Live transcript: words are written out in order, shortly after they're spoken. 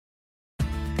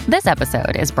This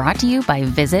episode is brought to you by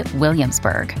Visit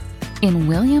Williamsburg. In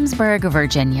Williamsburg,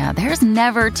 Virginia, there's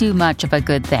never too much of a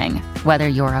good thing. Whether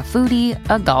you're a foodie,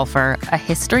 a golfer, a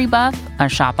history buff, a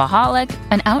shopaholic,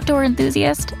 an outdoor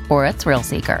enthusiast, or a thrill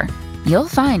seeker, you'll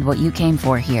find what you came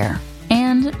for here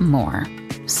and more.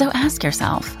 So ask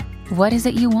yourself, what is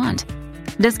it you want?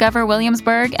 Discover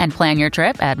Williamsburg and plan your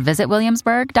trip at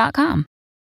visitwilliamsburg.com.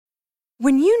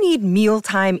 When you need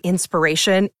mealtime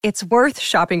inspiration, it's worth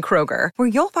shopping Kroger, where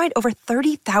you'll find over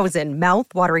 30,000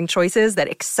 mouth-watering choices that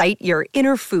excite your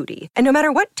inner foodie. And no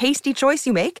matter what tasty choice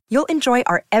you make, you'll enjoy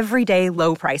our everyday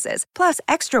low prices, plus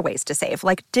extra ways to save,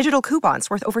 like digital coupons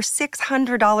worth over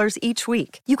 $600 each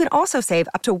week. You can also save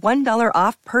up to $1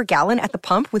 off per gallon at the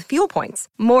pump with fuel points.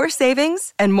 More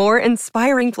savings and more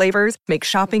inspiring flavors make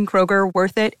shopping Kroger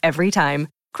worth it every time.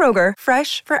 Kroger,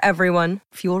 fresh for everyone.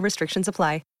 Fuel restrictions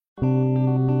apply.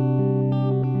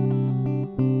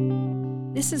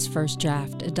 This is First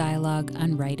Draft, a dialogue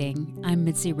on writing. I'm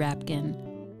Mitzi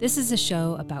Rapkin. This is a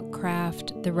show about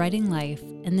craft, the writing life,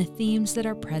 and the themes that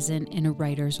are present in a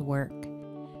writer's work.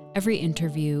 Every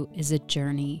interview is a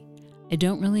journey. I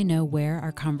don't really know where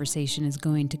our conversation is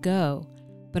going to go,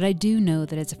 but I do know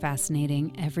that it's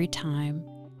fascinating every time.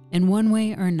 In one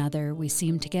way or another, we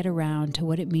seem to get around to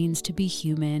what it means to be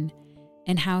human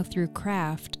and how through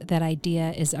craft that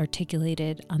idea is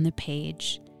articulated on the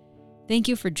page. Thank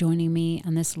you for joining me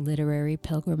on this literary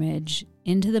pilgrimage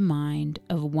into the mind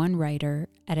of one writer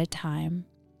at a time.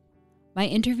 My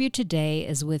interview today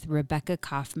is with Rebecca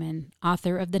Kaufman,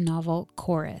 author of the novel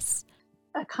Chorus.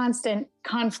 A constant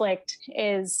conflict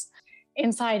is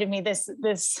inside of me, this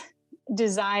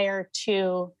desire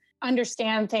to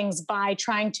understand things by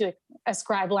trying to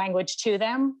ascribe language to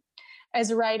them as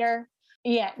a writer,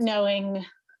 yet knowing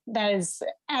that is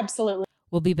absolutely.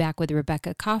 We'll be back with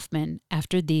Rebecca Kaufman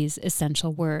after these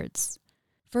essential words.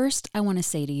 First, I want to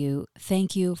say to you,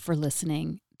 thank you for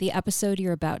listening. The episode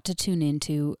you're about to tune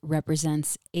into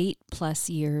represents 8+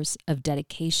 years of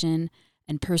dedication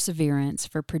and perseverance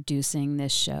for producing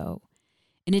this show.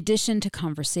 In addition to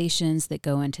conversations that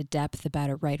go into depth about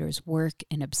a writer's work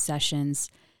and obsessions,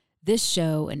 this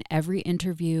show and every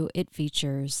interview it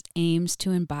features aims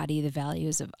to embody the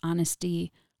values of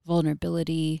honesty,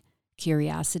 vulnerability,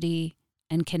 curiosity,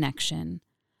 and connection.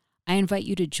 I invite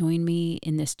you to join me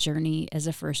in this journey as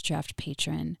a First Draft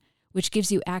patron, which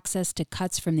gives you access to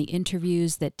cuts from the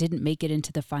interviews that didn't make it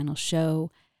into the final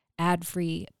show,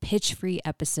 ad-free, pitch-free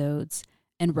episodes,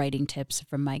 and writing tips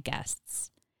from my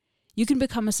guests. You can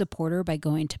become a supporter by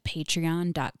going to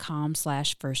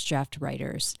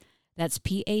patreon.com/firstdraftwriters. That's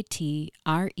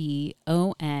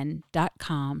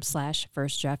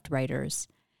patreon.com/firstdraftwriters.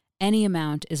 Any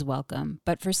amount is welcome,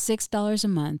 but for $6 a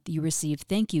month, you receive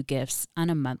thank you gifts on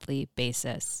a monthly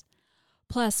basis.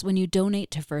 Plus, when you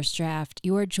donate to First Draft,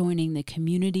 you are joining the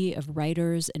community of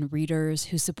writers and readers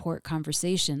who support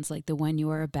conversations like the one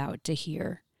you are about to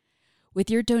hear.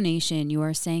 With your donation, you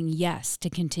are saying yes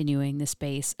to continuing the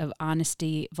space of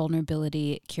honesty,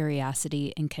 vulnerability,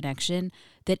 curiosity, and connection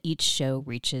that each show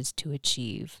reaches to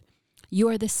achieve. You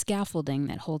are the scaffolding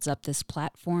that holds up this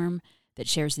platform, that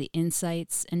shares the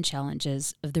insights and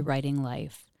challenges of the writing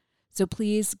life. So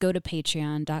please go to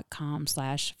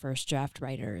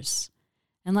patreon.com/firstdraftwriters.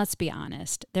 And let's be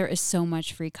honest, there is so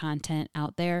much free content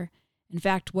out there. In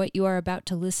fact, what you are about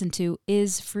to listen to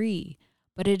is free,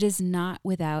 but it is not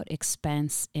without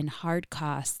expense in hard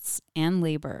costs and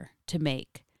labor to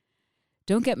make.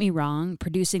 Don't get me wrong,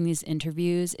 producing these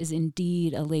interviews is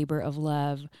indeed a labor of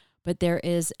love, but there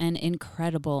is an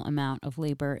incredible amount of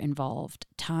labor involved,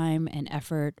 time and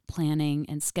effort, planning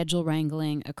and schedule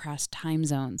wrangling across time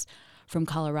zones, from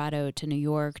Colorado to New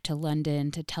York to London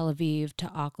to Tel Aviv to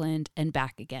Auckland and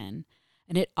back again.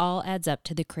 And it all adds up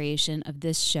to the creation of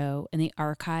this show and the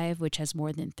archive, which has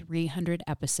more than 300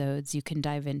 episodes you can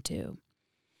dive into.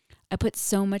 I put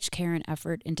so much care and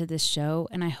effort into this show,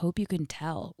 and I hope you can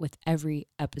tell with every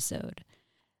episode.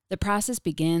 The process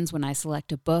begins when I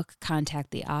select a book,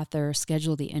 contact the author,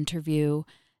 schedule the interview.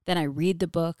 Then I read the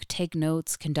book, take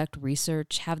notes, conduct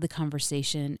research, have the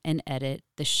conversation, and edit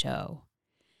the show.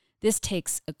 This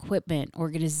takes equipment,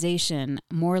 organization,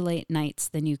 more late nights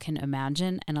than you can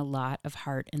imagine, and a lot of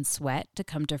heart and sweat to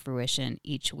come to fruition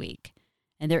each week.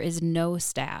 And there is no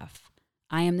staff.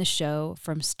 I am the show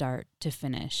from start to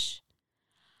finish.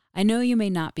 I know you may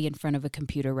not be in front of a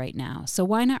computer right now, so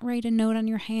why not write a note on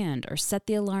your hand or set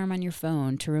the alarm on your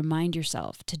phone to remind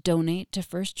yourself to donate to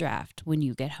First Draft when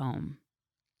you get home.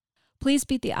 Please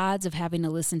beat the odds of having to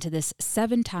listen to this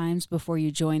 7 times before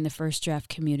you join the First Draft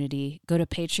community. Go to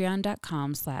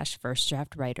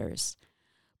patreon.com/firstdraftwriters.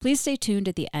 Please stay tuned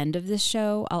at the end of this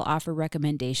show. I'll offer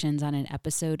recommendations on an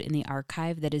episode in the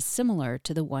archive that is similar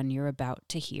to the one you're about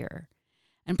to hear.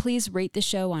 And please rate the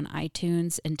show on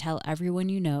iTunes and tell everyone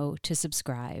you know to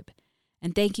subscribe.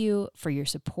 And thank you for your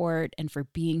support and for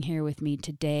being here with me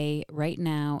today, right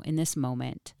now, in this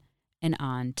moment, and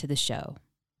on to the show.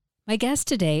 My guest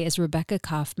today is Rebecca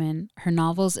Kaufman. Her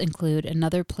novels include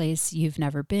Another Place You've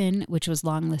Never Been, which was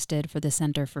longlisted for the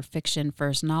Center for Fiction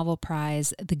First Novel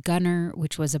Prize, The Gunner,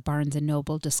 which was a Barnes &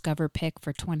 Noble Discover pick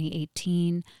for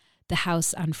 2018, The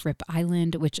House on Fripp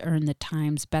Island, which earned the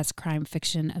Times Best Crime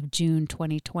Fiction of June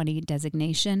 2020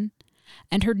 designation,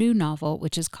 and her new novel,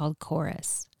 which is called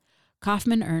Chorus.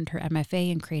 Kaufman earned her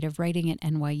MFA in creative writing at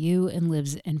NYU and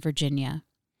lives in Virginia.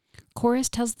 Chorus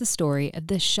tells the story of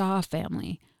the Shaw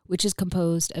family, which is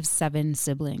composed of 7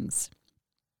 siblings.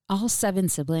 All 7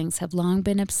 siblings have long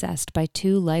been obsessed by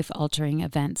 2 life-altering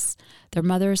events: their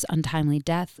mother's untimely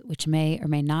death, which may or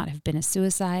may not have been a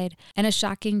suicide, and a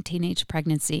shocking teenage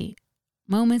pregnancy,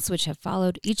 moments which have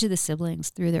followed each of the siblings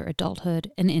through their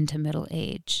adulthood and into middle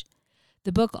age.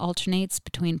 The book alternates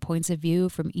between points of view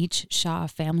from each Shaw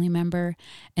family member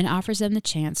and offers them the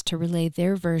chance to relay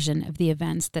their version of the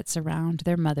events that surround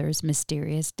their mother's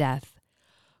mysterious death.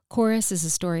 Chorus is a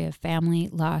story of family,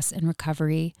 loss, and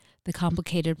recovery, the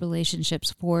complicated relationships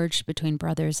forged between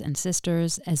brothers and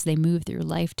sisters as they move through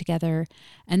life together,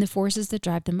 and the forces that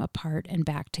drive them apart and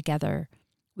back together.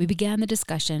 We began the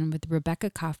discussion with Rebecca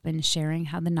Kaufman sharing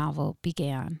how the novel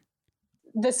began.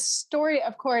 The story,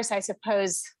 of course, I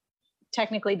suppose,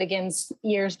 technically begins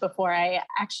years before I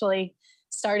actually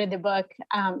started the book.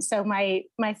 So my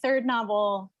third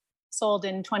novel sold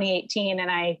in 2018, and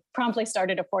I promptly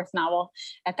started a 4th novel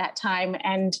at that time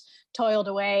and toiled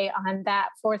away on that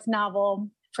 4th novel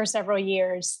for several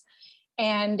years.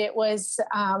 And it was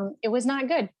not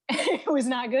good. It was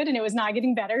not good, and it was not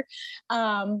getting better.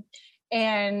 And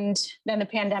then the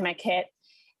pandemic hit,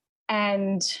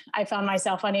 and I found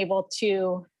myself unable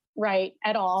to write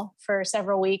at all for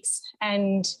several weeks.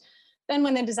 And then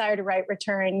when the desire to write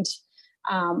returned,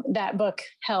 that book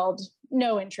held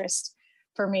no interest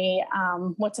for me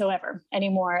whatsoever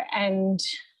anymore. And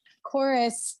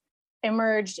Chorus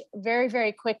emerged very,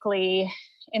 very quickly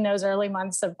in those early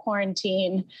months of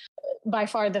quarantine, by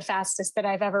far the fastest that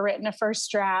I've ever written a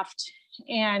first draft.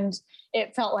 And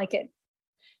it felt like it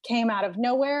came out of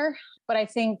nowhere. But I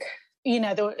think,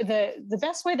 the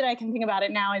best way that I can think about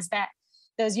it now is that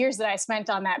those years that I spent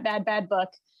on that bad book,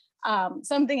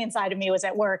 something inside of me was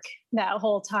at work that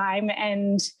whole time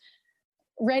and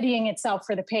readying itself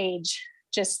for the page,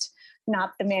 just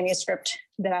not the manuscript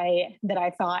that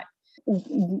I thought,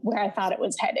 where I thought it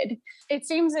was headed. It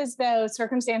seems as though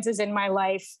circumstances in my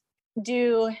life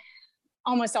do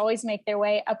almost always make their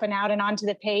way up and out and onto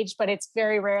the page, but it's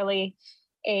very rarely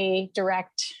a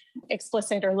direct,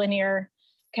 explicit, or linear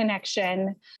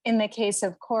connection. In the case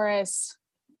of Chorus,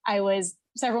 I was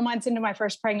several months into my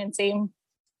first pregnancy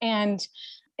and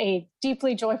a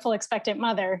deeply joyful, expectant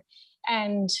mother.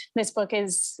 And this book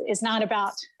is not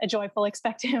about a joyful,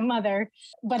 expectant mother,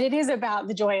 but it is about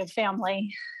the joy of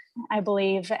family, I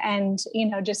believe. And,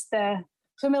 just the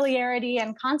familiarity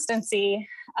and constancy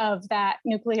of that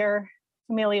nuclear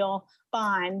familial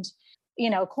bond.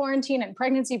 Quarantine and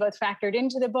pregnancy both factored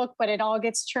into the book, but it all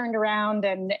gets churned around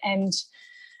and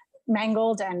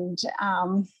mangled and,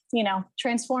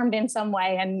 transformed in some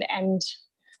way. And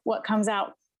what comes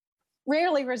out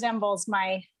rarely resembles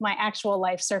my actual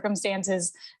life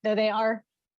circumstances, though they are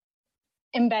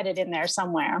embedded in there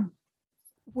somewhere.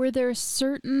 Were there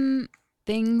certain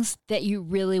things that you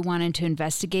really wanted to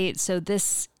investigate? So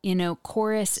this,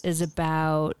 Chorus is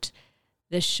about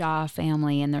the Shaw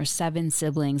family and their 7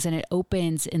 siblings, and it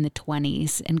opens in the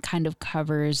 1920s and kind of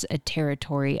covers a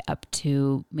territory up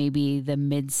to maybe the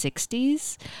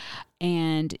mid-60s.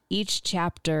 And each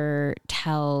chapter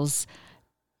tells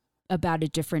about a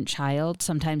different child.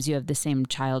 Sometimes you have the same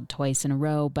child twice in a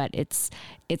row, but it's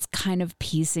kind of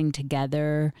piecing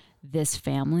together this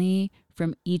family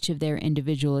from each of their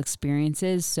individual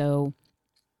experiences. So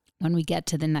when we get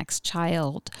to the next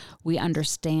child, we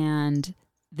understand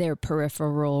their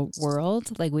peripheral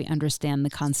world, like we understand the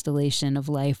constellation of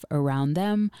life around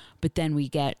them, but then we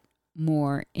get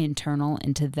more internal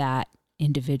into that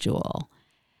individual.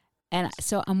 And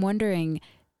so I'm wondering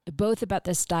both about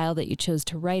the style that you chose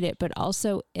to write it, but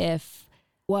also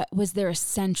what was there a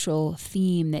central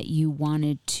theme that you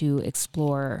wanted to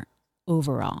explore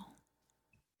overall?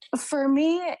 For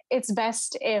me, it's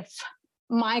best if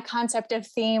my concept of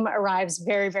theme arrives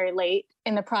very, very late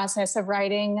in the process of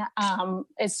writing.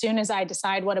 As soon as I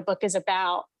decide what a book is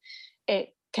about,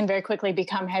 it can very quickly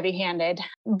become heavy-handed.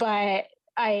 But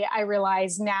I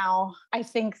realize now, I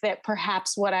think that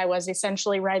perhaps what I was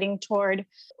essentially writing toward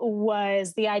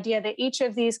was the idea that each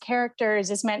of these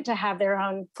characters is meant to have their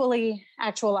own fully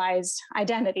actualized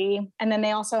identity. And then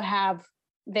they also have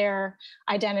their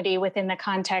identity within the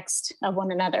context of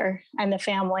one another and the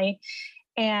family.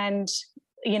 And,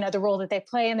 the role that they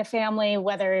play in the family,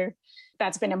 whether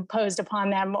that's been imposed upon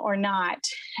them or not.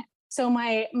 So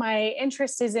my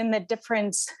interest is in the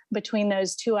difference between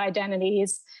those two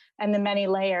identities and the many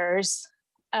layers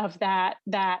of that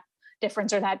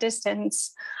difference or that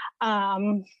distance.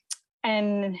 And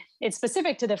it's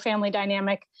specific to the family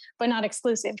dynamic, but not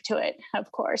exclusive to it,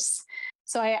 of course.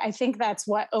 So I think that's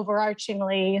what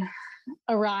overarchingly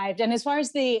arrived. And as far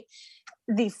as the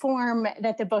form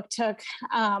that the book took,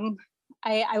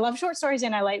 I love short stories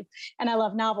and I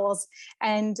love novels.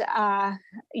 And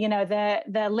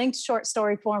the linked short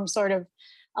story form sort of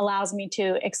allows me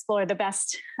to explore the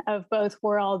best of both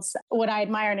worlds. What I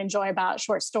admire and enjoy about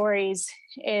short stories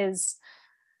is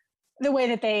the way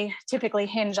that they typically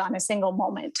hinge on a single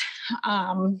moment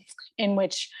in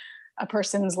which a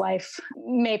person's life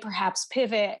may perhaps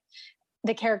pivot.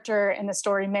 The character in the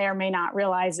story may or may not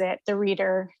realize it. The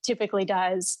reader typically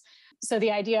does. So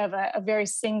the idea of a very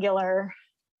singular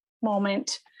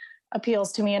moment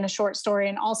appeals to me in a short story,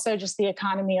 and also just the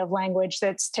economy of language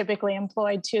that's typically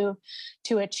employed to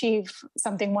achieve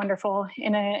something wonderful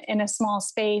in a small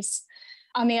space.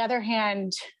 On the other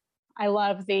hand, I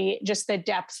love the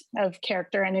depth of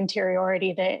character and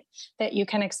interiority that you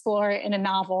can explore in a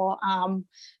novel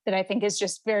that I think is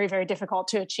just very, very difficult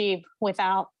to achieve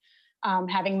without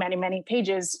having many, many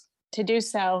pages to do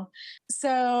so.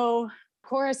 So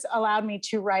Chorus allowed me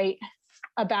to write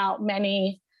about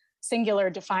many singular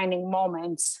defining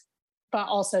moments, but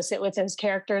also sit with those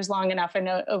characters long enough and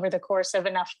over the course of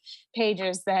enough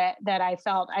pages that I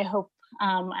hope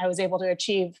I was able to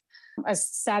achieve a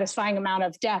satisfying amount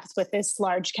of depth with this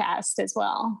large cast as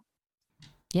well.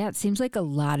 Yeah, it seems like a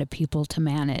lot of people to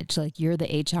manage. Like you're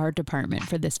the HR department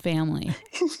for this family.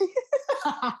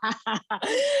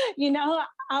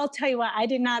 I'll tell you what, I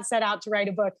did not set out to write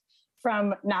a book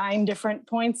from 9 different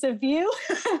points of view.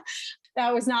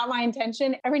 That was not my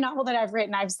intention. Every novel that I've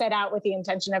written, I've set out with the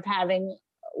intention of having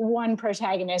one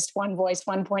protagonist, one voice,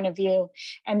 one point of view,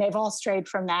 and they've all strayed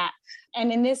from that.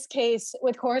 And in this case,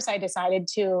 with Chorus, I decided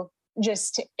to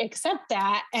just accept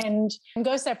that and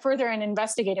go a step further and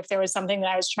investigate if there was something that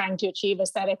I was trying to achieve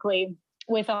aesthetically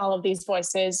with all of these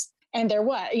voices. And there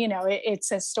was,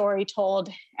 it's a story told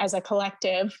as a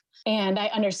collective. And I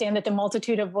understand that the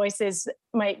multitude of voices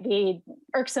might be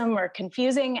irksome or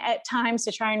confusing at times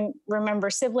to try and remember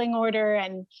sibling order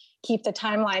and keep the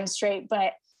timeline straight.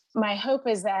 But my hope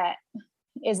is that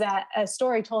a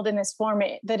story told in this form,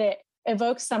 that it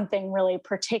evokes something really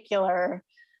particular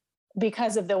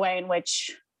because of the way in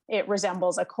which it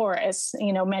resembles a chorus.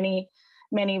 Many,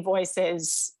 many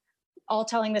voices all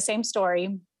telling the same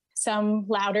story, some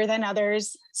louder than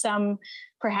others, some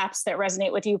perhaps that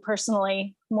resonate with you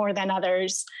personally more than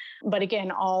others. But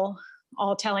again, all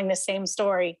telling the same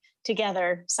story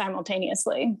together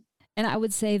simultaneously. And I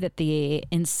would say that the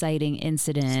inciting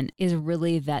incident is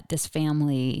really that this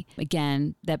family,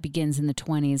 again, that begins in the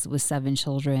 20s with 7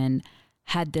 children,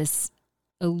 had this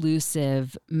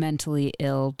elusive, mentally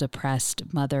ill,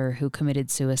 depressed mother who committed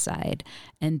suicide.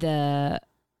 And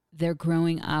their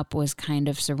growing up was kind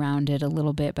of surrounded a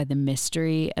little bit by the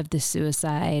mystery of the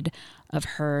suicide, of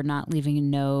her not leaving a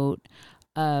note,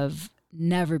 of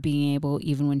never being able,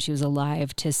 even when she was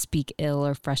alive, to speak ill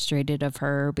or frustrated of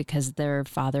her because their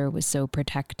father was so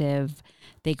protective.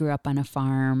 They grew up on a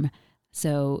farm.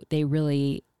 So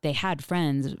they had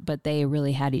friends, but they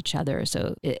really had each other.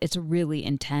 So it's really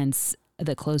intense,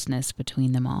 the closeness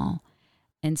between them all.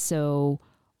 And so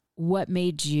what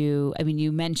made you,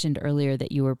 you mentioned earlier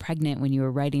that you were pregnant when you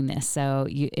were writing this. So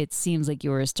it seems like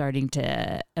you were starting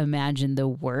to imagine the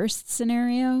worst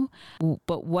scenario.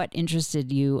 But what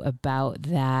interested you about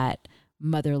that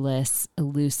motherless,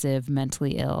 elusive,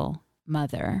 mentally ill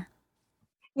mother?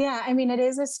 Yeah, it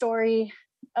is a story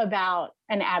about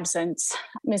an absence.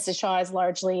 Mrs. Shaw is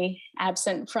largely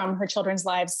absent from her children's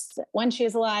lives when she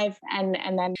is alive, and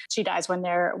then she dies when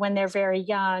they're very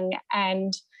young.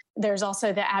 And there's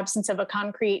also the absence of a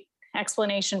concrete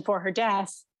explanation for her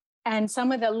death. And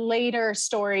some of the later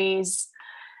stories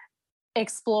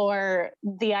explore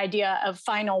the idea of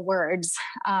final words,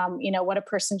 what a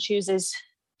person chooses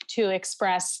to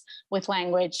express with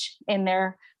language in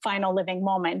their final living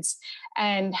moments,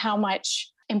 and how much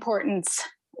importance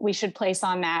we should place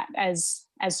on that as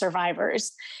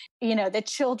survivors. The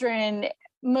children,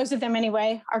 most of them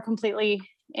anyway, are completely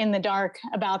in the dark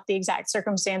about the exact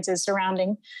circumstances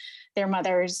surrounding their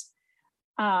mother's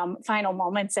final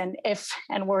moments, and if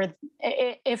and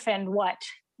what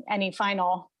any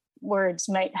final words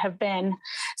might have been.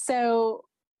 So,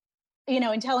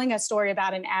 in telling a story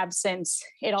about an absence,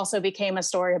 it also became a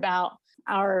story about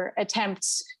our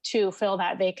attempts to fill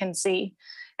that vacancy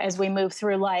as we move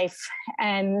through life.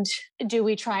 And do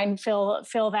we try and fill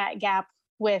that gap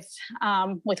with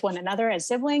one another as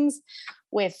siblings,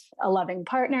 with a loving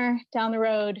partner down the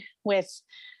road, with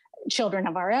children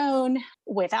of our own,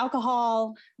 with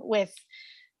alcohol, with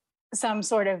some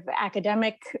sort of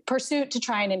academic pursuit to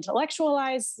try and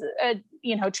intellectualize,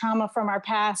 trauma from our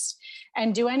past?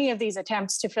 And do any of these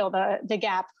attempts to fill the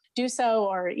gap do so,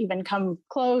 or even come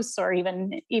close, or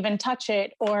even touch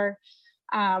it? Or,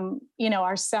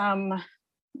 are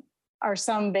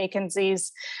some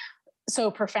vacancies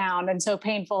so profound and so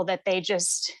painful that they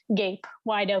just gape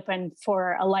wide open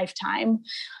for a lifetime?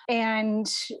 And,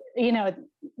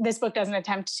 this book doesn't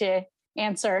attempt to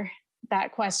answer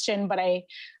that question, but I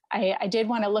did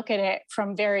want to look at it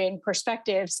from varying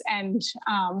perspectives, and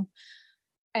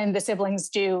the siblings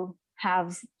do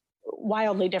have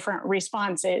wildly different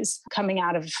responses coming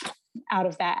out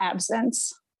of that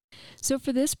absence. So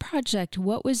for this project,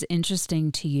 what was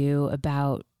interesting to you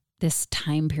about this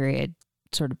time period,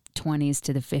 sort of 20s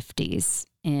to the 50s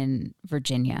in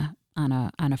Virginia on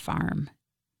a farm?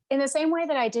 In the same way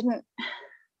that I didn't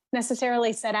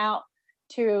necessarily set out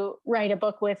to write a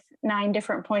book with 9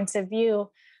 different points of view,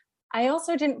 I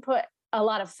also didn't put a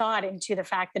lot of thought into the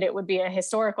fact that it would be a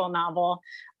historical novel.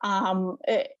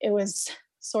 It was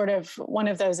sort of one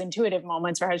of those intuitive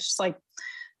moments where I was just like,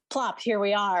 plop, here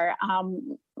we are.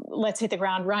 Let's hit the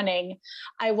ground running.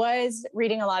 I was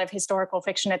reading a lot of historical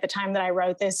fiction at the time that I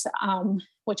wrote this,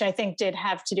 which I think did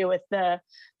have to do with the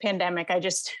pandemic. I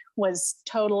just was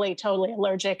totally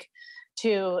allergic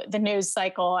to the news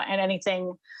cycle and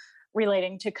anything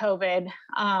relating to COVID,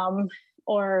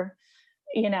 or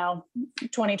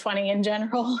 2020 in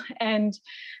general. And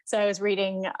so I was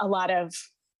reading a lot of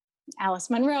Alice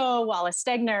Munro, Wallace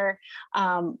Stegner,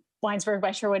 Winesburg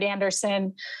by Sherwood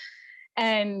Anderson,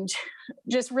 and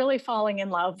just really falling in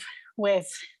love with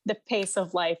the pace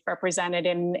of life represented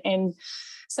in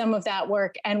some of that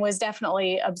work, and was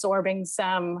definitely absorbing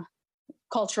some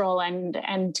cultural and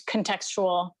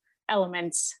contextual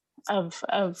elements of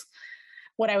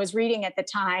what I was reading at the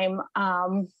time.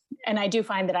 And I do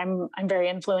find that I'm very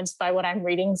influenced by what I'm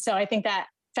reading. So I think that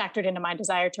factored into my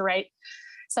desire to write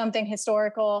something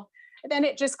historical. Then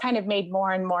it just kind of made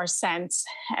more and more sense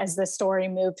as the story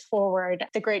moved forward.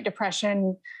 The Great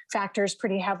Depression factors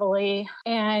pretty heavily.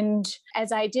 And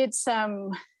as I did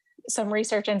some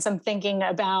research and some thinking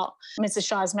about Mrs.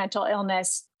 Shaw's mental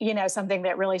illness, something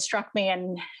that really struck me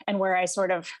and where I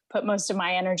sort of put most of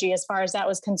my energy as far as that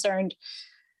was concerned,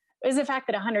 is the fact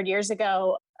that 100 years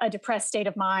ago, a depressed state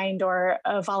of mind or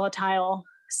a volatile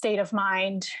state of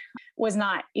mind was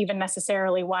not even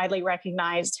necessarily widely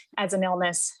recognized as an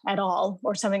illness at all,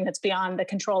 or something that's beyond the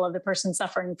control of the person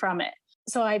suffering from it.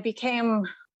 So I became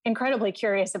incredibly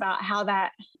curious about how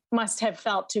that must have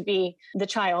felt to be the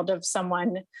child of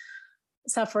someone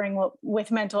suffering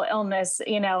with mental illness,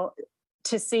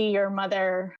 to see your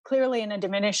mother clearly in a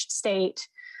diminished state,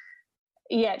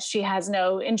 yet she has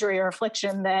no injury or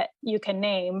affliction that you can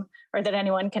name or that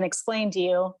anyone can explain to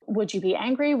you. Would you be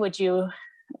angry? Would you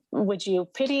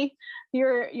pity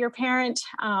your parent?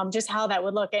 Just how that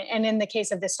would look. And in the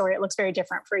case of this story, it looks very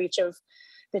different for each of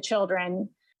the children.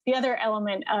 The other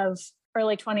element of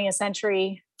early 20th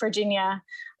century Virginia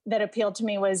that appealed to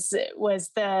me was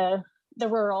the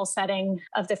rural setting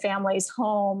of the family's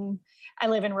home. I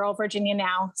live in rural Virginia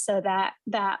now, so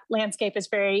that landscape is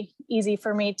very easy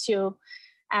for me to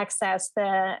access,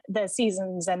 the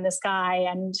seasons and the sky.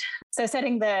 And so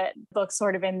setting the book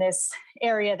sort of in this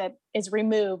area that is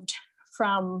removed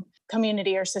from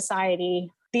community or society,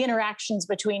 the interactions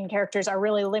between characters are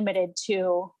really limited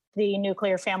to the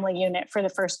nuclear family unit for the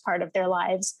first part of their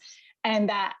lives. And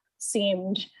that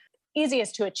seemed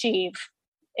easiest to achieve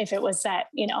if it was set,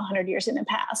 100 years in the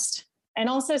past. And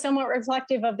also somewhat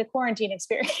reflective of the quarantine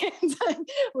experience,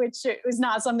 which was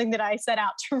not something that I set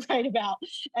out to write about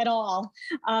at all.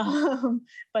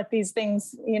 But these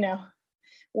things,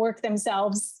 work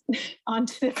themselves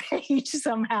onto the page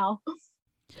somehow.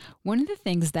 One of the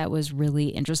things that was really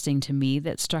interesting to me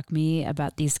that struck me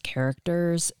about these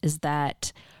characters is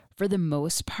that for the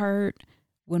most part,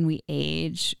 when we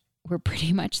age, we're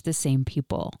pretty much the same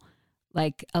people.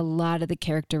 Like a lot of the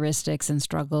characteristics and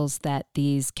struggles that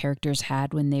these characters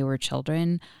had when they were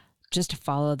children just to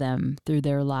follow them through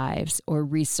their lives or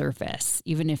resurface.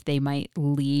 Even if they might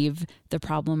leave the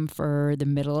problem for the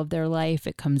middle of their life,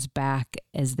 it comes back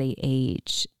as they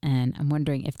age. And I'm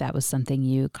wondering if that was something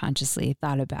you consciously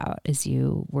thought about as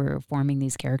you were forming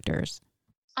these characters.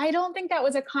 I don't think that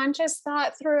was a conscious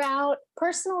thought throughout.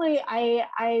 Personally,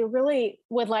 I really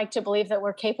would like to believe that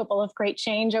we're capable of great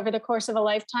change over the course of a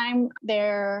lifetime.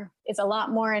 There is a lot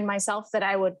more in myself that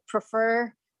I would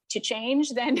prefer to change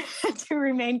than to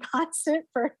remain constant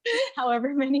for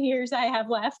however many years I have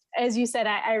left. As you said,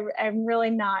 I'm really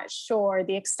not sure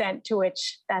the extent to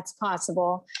which that's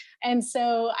possible. And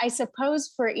so I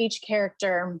suppose for each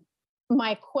character,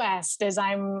 my quest as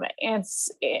I'm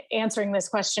answering this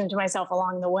question to myself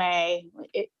along the way,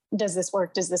 does this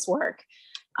work? Does this work?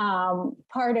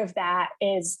 Part of that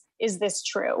is this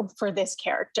true for this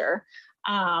character?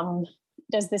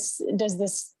 Does this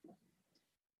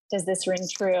ring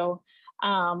true?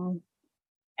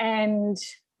 And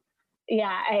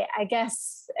yeah, I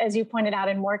guess, as you pointed out,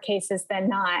 in more cases than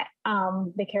not,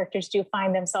 the characters do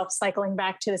find themselves cycling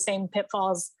back to the same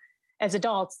pitfalls as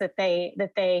adults that they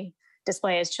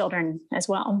display as children as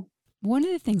well. One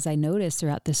of the things I noticed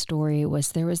throughout the story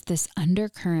was there was this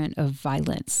undercurrent of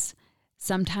violence.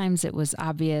 Sometimes it was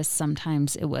obvious.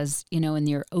 Sometimes it was, in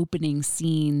your opening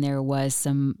scene, there was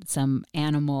some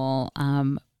animal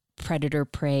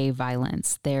predator-prey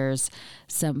violence. There's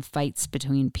some fights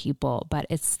between people, but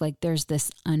it's like there's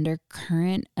this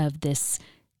undercurrent of this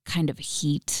kind of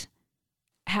heat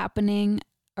happening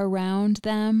around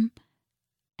them.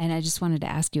 And I just wanted to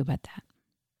ask you about that.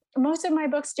 Most of my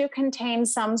books do contain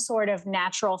some sort of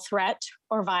natural threat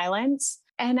or violence.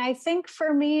 And I think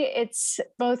for me, it's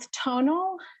both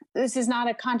tonal. This is not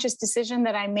a conscious decision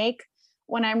that I make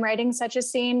when I'm writing such a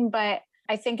scene, but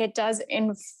I think it does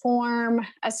inform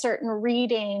a certain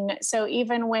reading. So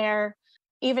even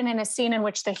in a scene in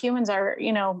which the humans are,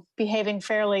 behaving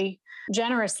fairly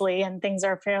generously and things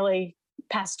are fairly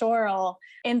pastoral,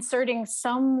 inserting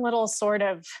some little sort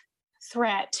of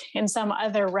threat in some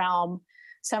other realm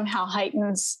somehow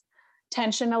heightens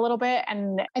tension a little bit.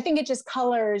 And I think it just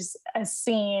colors a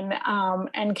scene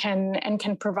and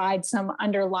can provide some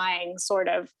underlying sort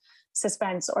of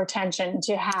suspense or tension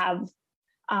to have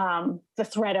the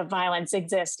threat of violence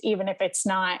exist, even if it's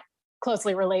not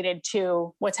closely related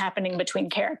to what's happening between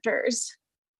characters.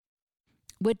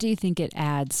 What do you think it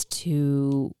adds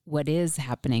to what is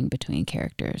happening between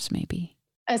characters, maybe?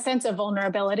 A sense of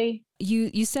vulnerability.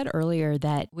 You said earlier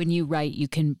that when you write, you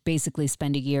can basically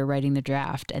spend a year writing the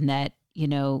draft, and that,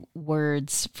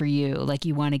 words for you, like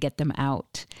you want to get them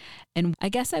out. And I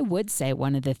guess I would say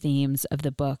one of the themes of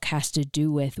the book has to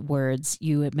do with words.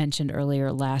 You had mentioned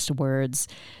earlier, last words.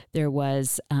 There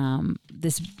was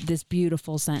this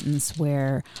beautiful sentence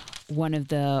where one of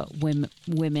the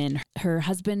women, her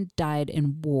husband died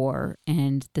in war,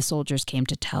 and the soldiers came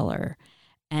to tell her.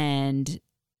 And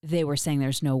they were saying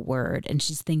there's no word. And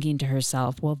she's thinking to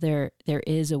herself, well, there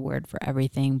is a word for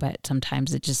everything, but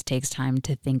sometimes it just takes time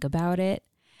to think about it.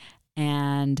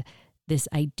 And this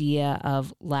idea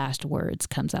of last words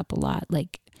comes up a lot.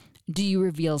 Like, do you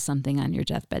reveal something on your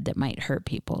deathbed that might hurt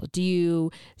people? Do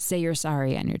you say you're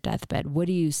sorry on your deathbed? What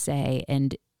do you say?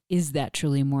 And is that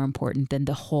truly more important than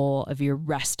the whole of your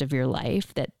rest of your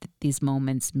life, that these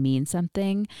moments mean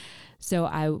something? So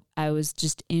I was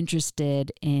just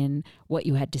interested in what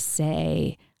you had to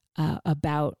say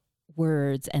about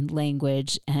words and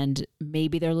language, and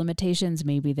maybe they're limitations,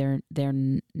 maybe they're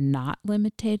not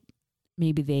limited,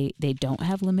 maybe they don't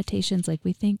have limitations like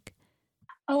we think.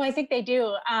 Oh, I think they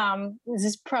do. This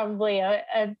is probably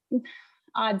a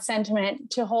odd sentiment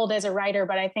to hold as a writer,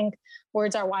 but I think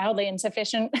words are wildly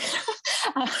insufficient.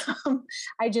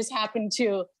 I just happen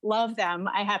to love them.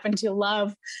 I happen to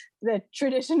love a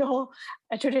traditional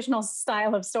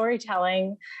style of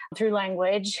storytelling through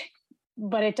language,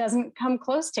 but it doesn't come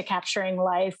close to capturing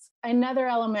life. Another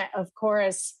element of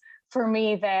chorus for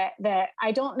me that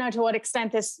I don't know to what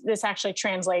extent this actually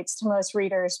translates to most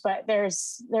readers, but there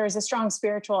is a strong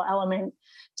spiritual element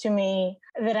to me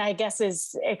that I guess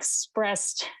is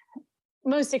expressed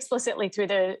most explicitly through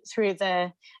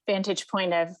the vantage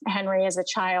point of Henry as a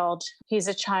child. He's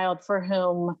a child for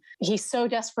whom he so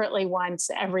desperately wants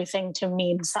everything to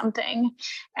mean something,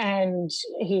 and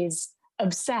he's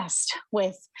obsessed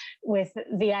with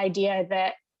the idea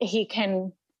that he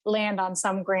can land on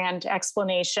some grand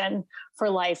explanation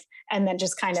for life and then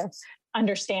just kind of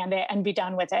understand it and be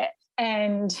done with it.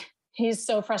 And he's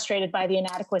so frustrated by the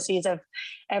inadequacies of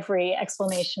every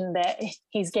explanation that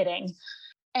he's getting.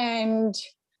 And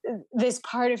this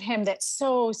part of him that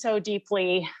so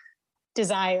deeply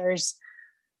desires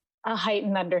a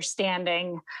heightened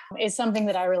understanding is something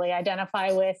that I really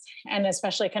identify with, and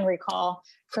especially can recall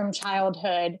from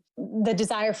childhood, the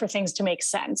desire for things to make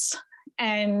sense.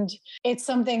 And it's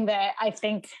something that I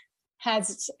think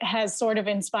has sort of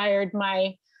inspired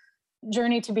my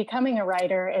journey to becoming a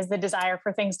writer, is the desire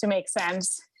for things to make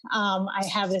sense. I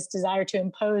have this desire to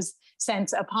impose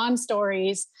sense upon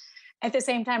stories. At the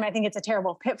same time, I think it's a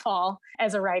terrible pitfall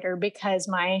as a writer, because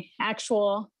my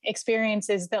actual experience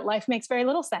is that life makes very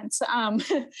little sense.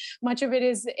 Much of it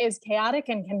is chaotic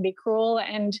and can be cruel.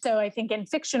 And so I think in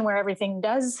fiction, where everything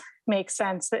does make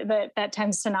sense, that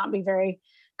tends to not be very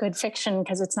good fiction,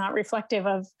 because it's not reflective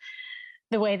of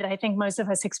the way that I think most of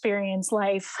us experience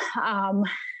life.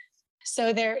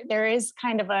 So there is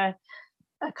kind of a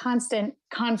constant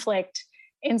conflict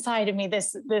inside of me,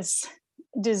 this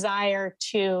desire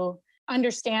to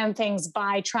understand things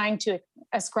by trying to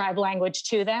ascribe language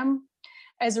to them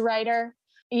as a writer,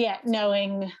 yet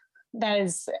knowing that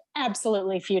is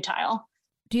absolutely futile.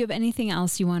 Do you have anything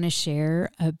else you want to share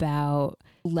about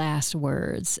last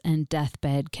words and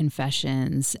deathbed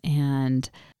confessions and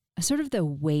sort of the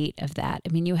weight of that?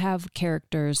 I mean, you have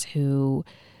characters who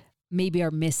maybe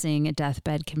are missing a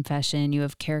deathbed confession. You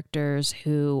have characters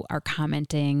who are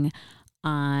commenting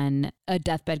on a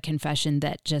deathbed confession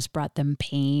that just brought them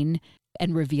pain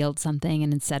and revealed something.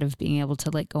 And instead of being able to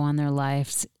like go on their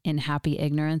lives in happy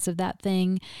ignorance of that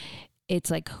thing, it's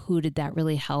like, who did that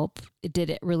really help? Did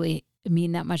it really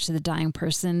mean that much to the dying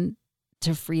person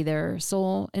to free their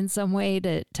soul in some way,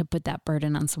 to put that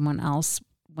burden on someone else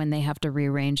when they have to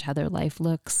rearrange how their life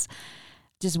looks?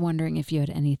 Just wondering if you had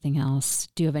anything else.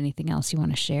 Do you have anything else you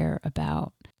want to share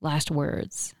about last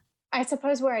words? I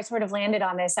suppose where I sort of landed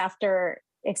on this after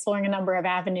exploring a number of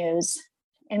avenues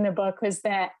in the book was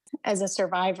that as a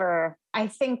survivor, I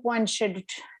think one should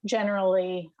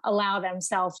generally allow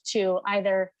themselves to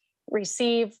either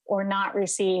receive or not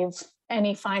receive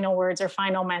any final words or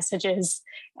final messages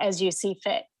as you see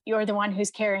fit. You're the one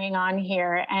who's carrying on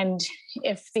here. And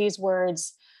if these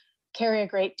words carry a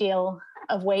great deal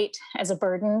of weight as a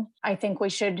burden, I think we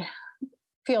should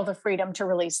feel the freedom to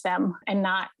release them and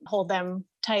not hold them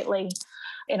tightly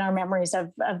in our memories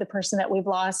of the person that we've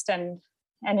lost, and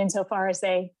insofar as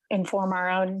they inform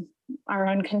our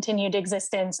own continued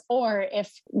existence. Or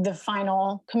if the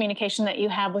final communication that you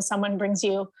have with someone brings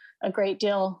you a great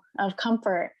deal of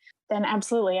comfort, then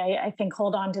absolutely, I think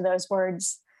hold on to those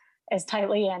words as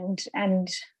tightly and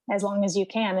as long as you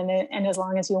can, and as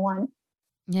long as you want.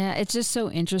 Yeah, it's just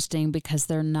so interesting because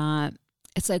they're not,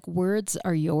 it's like words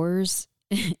are yours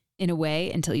in a way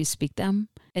until you speak them,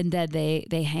 and then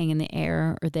they hang in the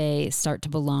air, or they start to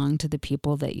belong to the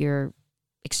people that you're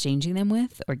exchanging them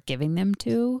with or giving them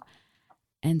to.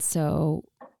 And so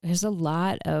there's a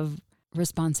lot of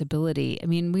responsibility. I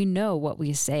mean, we know what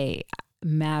we say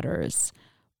matters,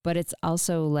 but it's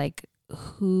also like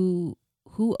who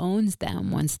owns them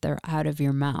once they're out of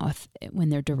your mouth, when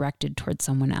they're directed towards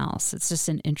someone else? It's just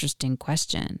an interesting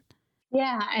question.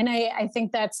 Yeah. And I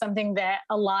think that's something that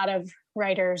a lot of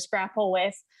writers grapple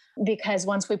with, because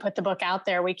once we put the book out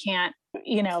there, we can't,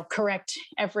 correct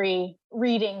every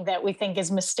reading that we think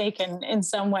is mistaken in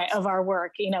some way of our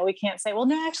work. We can't say, well,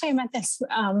 no, actually I meant this.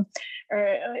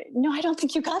 Or no, I don't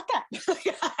think you got that.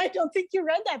 I don't think you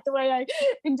read that the way I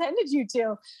intended you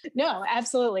to. No,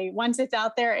 absolutely. Once it's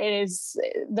out there,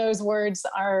 those words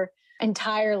are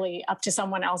entirely up to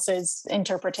someone else's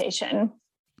interpretation.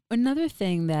 Another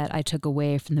thing that I took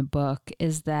away from the book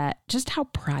is that just how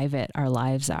private our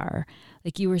lives are.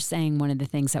 Like you were saying, one of the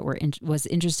things that was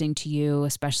interesting to you,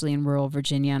 especially in rural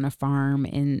Virginia on a farm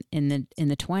in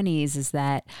the 20s, is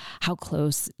that how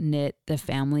close knit the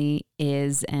family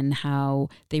is, and how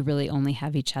they really only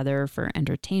have each other for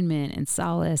entertainment and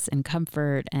solace and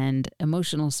comfort and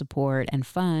emotional support and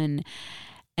fun.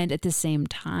 And at the same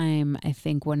time, I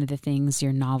think one of the things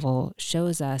your novel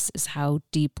shows us is how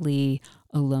deeply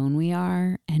alone we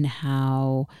are, and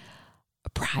how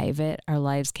private our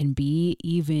lives can be,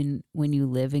 even when you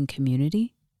live in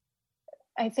community.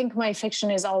 I think my fiction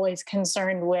is always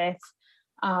concerned with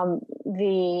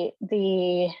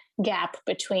the gap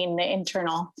between the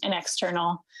internal and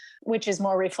external, which is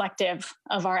more reflective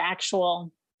of our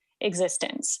actual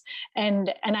existence.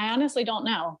 And I honestly don't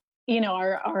know.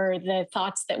 Are the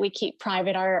thoughts that we keep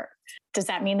private, does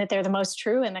that mean that they're the most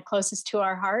true and the closest to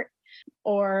our heart?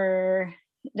 Or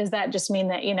does that just mean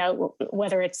that,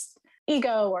 whether it's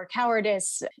ego or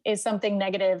cowardice is something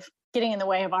negative getting in the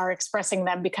way of our expressing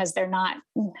them, because they're not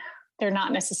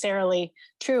necessarily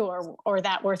true or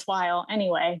that worthwhile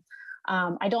anyway?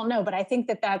 I don't know, but I think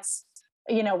that that's,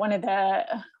 one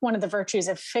of the virtues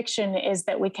of fiction is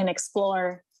that we can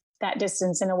explore that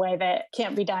distance in a way that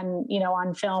can't be done,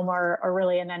 on film or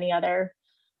really in any other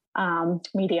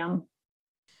medium.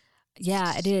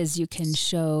 Yeah, it is. You can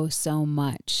show so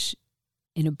much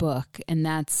in a book, and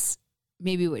that's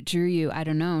maybe what drew you, I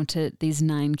don't know, to these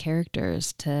 9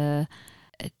 characters, to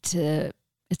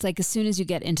it's like as soon as you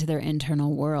get into their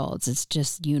internal worlds, it's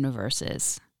just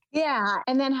universes. Yeah.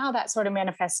 And then how that sort of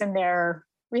manifests in their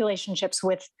relationships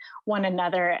with one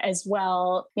another as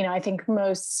well. I think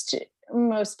most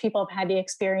people have had the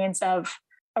experience of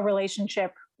a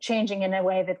relationship changing in a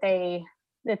way that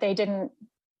they didn't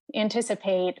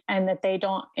anticipate and that they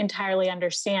don't entirely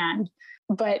understand.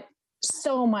 But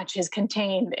so much is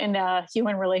contained in a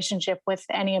human relationship with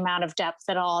any amount of depth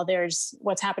at all. There's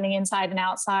what's happening inside and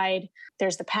outside.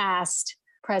 There's the past,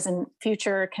 present,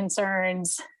 future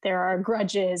concerns. There are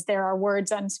grudges. There are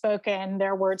words unspoken.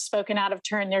 There are words spoken out of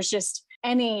turn. There's just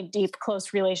any deep,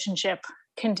 close relationship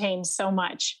contains so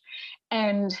much.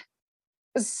 And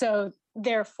so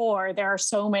therefore, there are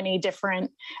so many different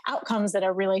outcomes that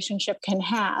a relationship can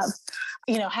have,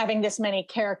 having this many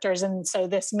characters. And so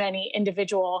this many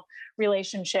individual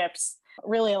relationships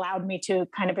really allowed me to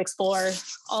kind of explore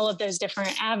all of those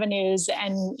different avenues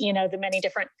and, the many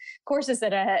different courses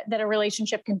that a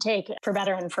relationship can take, for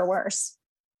better and for worse.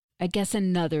 I guess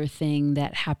another thing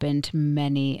that happened to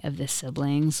many of the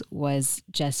siblings was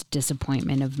just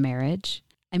disappointment of marriage.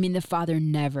 I mean, the father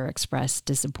never expressed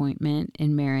disappointment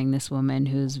in marrying this woman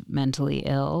who's mentally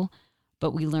ill,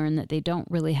 but we learn that they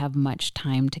don't really have much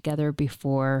time together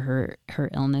before her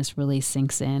illness really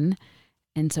sinks in.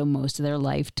 And so most of their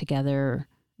life together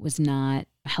was not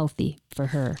healthy for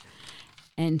her.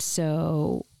 And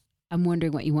so I'm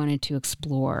wondering what you wanted to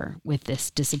explore with this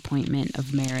disappointment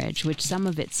of marriage, which some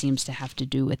of it seems to have to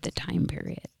do with the time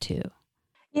period too.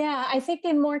 Yeah, I think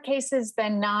in more cases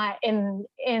than not, in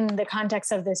the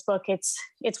context of this book, it's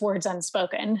words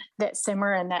unspoken that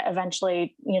simmer and that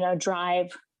eventually,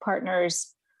 drive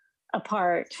partners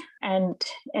apart. And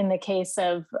in the case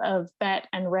of Bet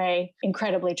and Ray,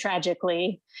 incredibly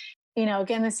tragically,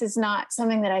 again, this is not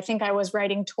something that I think I was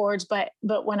writing towards, but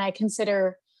when I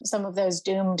consider some of those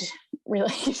doomed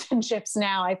relationships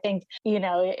now, I think,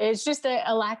 it's just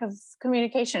a lack of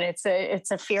communication. It's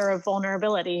a fear of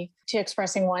vulnerability to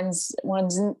expressing one's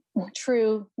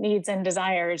true needs and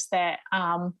desires that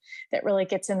really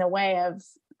gets in the way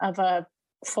of a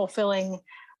fulfilling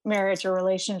marriage or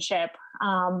relationship.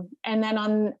 And then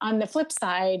on the flip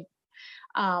side,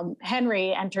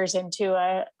 Henry enters into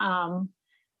a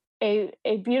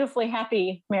beautifully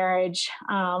happy marriage,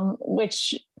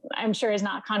 which I'm sure is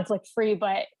not conflict free,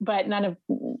 but none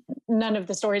of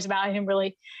the stories about him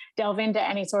really delve into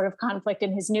any sort of conflict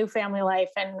in his new family life.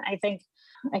 And I think,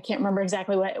 I can't remember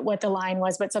exactly what the line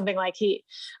was, but something like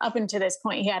up until this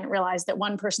point, he hadn't realized that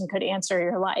one person could answer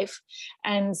your life.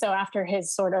 And so after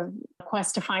his sort of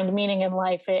quest to find meaning in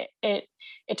life, it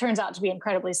turns out to be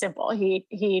incredibly simple.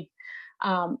 He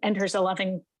enters a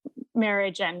loving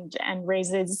marriage and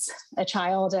raises a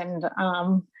child, and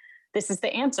this is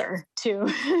the answer to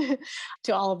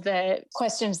all of the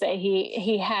questions that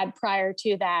he had prior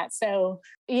to that. So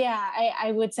yeah,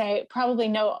 I would say probably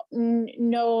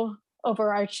no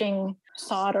overarching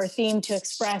thought or theme to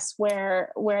express where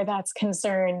that's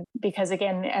concerned, because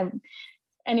again,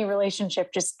 any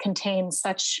relationship just contains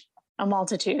such a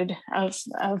multitude of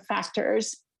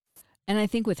factors. And I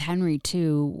think with Henry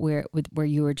too, where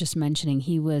you were just mentioning,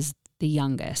 he was the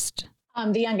youngest.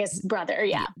 The youngest brother,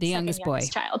 yeah. The youngest boy.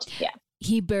 Child, yeah.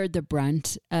 He bared the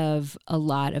brunt of a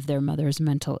lot of their mother's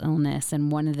mental illness.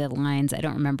 And one of the lines, I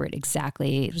don't remember it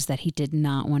exactly, it was that he did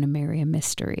not want to marry a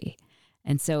mystery.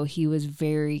 And so he was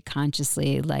very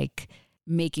consciously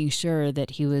making sure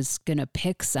that he was going to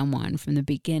pick someone from the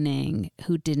beginning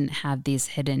who didn't have these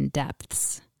hidden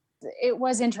depths. It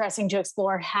was interesting to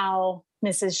explore how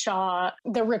Mrs. Shaw,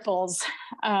 the ripples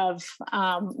of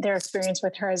their experience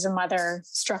with her as a mother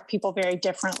struck people very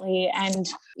differently. And,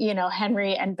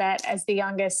 Henry and Bet, as the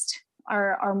youngest,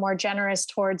 are more generous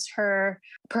towards her.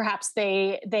 Perhaps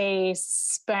they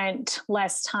spent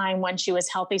less time when she was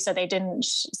healthy, so they didn't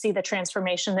see the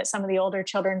transformation that some of the older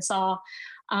children saw.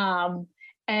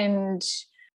 And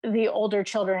the older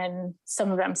children,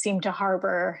 some of them seem to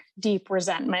harbor deep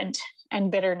resentment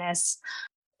and bitterness,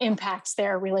 impacts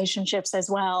their relationships as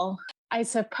well. I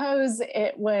suppose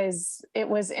it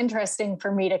was interesting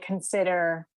for me to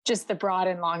consider just the broad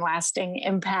and long-lasting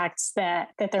impacts that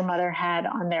their mother had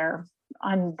on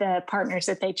the partners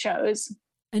that they chose.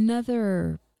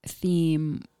 Another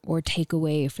theme or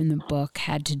takeaway from the book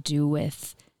had to do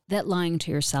with that lying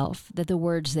to yourself, that the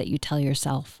words that you tell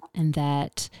yourself, and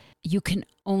that you can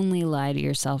only lie to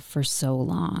yourself for so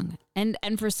long. And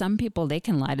for some people, they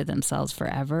can lie to themselves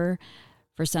forever.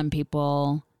 For some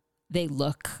people, they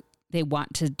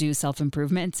want to do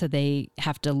self-improvement, so they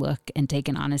have to look and take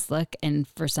an honest look. And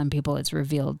for some people, it's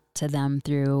revealed to them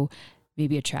through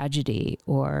maybe a tragedy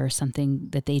or something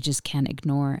that they just can't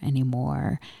ignore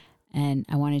anymore. And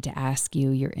I wanted to ask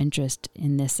you your interest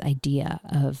in this idea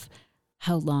of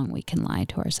how long we can lie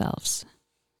to ourselves.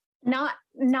 Not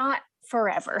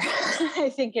forever,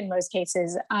 I think in most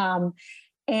cases.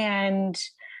 And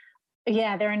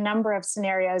yeah, there are a number of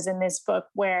scenarios in this book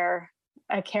where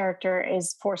a character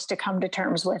is forced to come to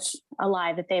terms with a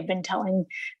lie that they've been telling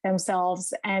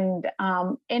themselves. And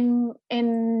in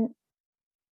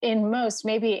most,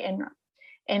 maybe in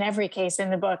every case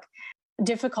in the book,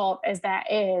 difficult as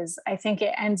that is, I think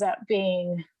it ends up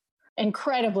being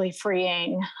incredibly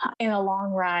freeing in the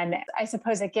long run. I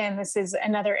suppose, again, this is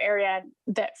another area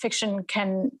that fiction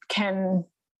can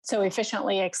so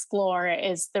efficiently explore,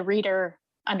 is the reader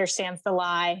understands the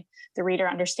lie. The reader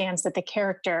understands that the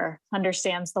character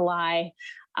understands the lie.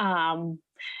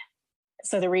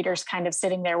 So the reader's kind of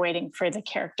sitting there waiting for the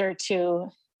character to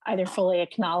either fully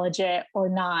acknowledge it or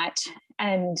not.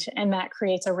 And that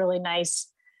creates a really nice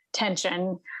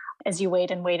tension as you wait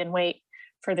and wait and wait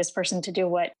for this person to do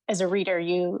what, as a reader,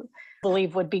 you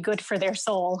believe would be good for their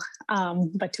soul,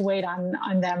 but to wait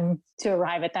on them to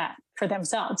arrive at that for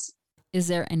themselves. Is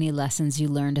there any lessons you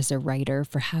learned as a writer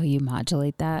for how you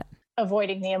modulate that?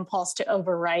 Avoiding the impulse to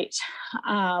overwrite.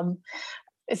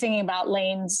 Thinking about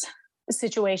Lane's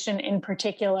situation in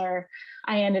particular,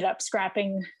 I ended up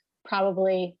scrapping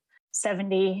probably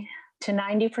 70 to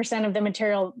 90% of the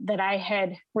material that I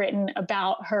had written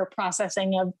about her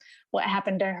processing of what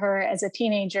happened to her as a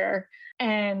teenager.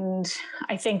 And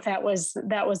I think that was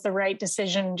the right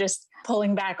decision, just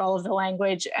pulling back all of the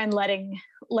language and letting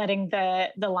the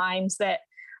lines that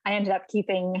I ended up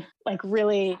keeping, like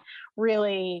really,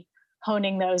 really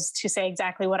honing those to say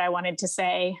exactly what I wanted to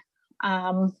say.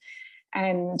 And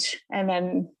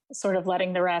then sort of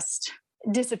letting the rest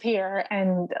disappear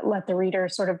and let the reader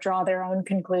sort of draw their own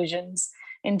conclusions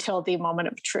until the moment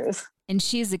of truth. And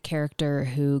she's a character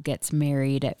who gets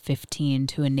married at 15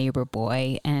 to a neighbor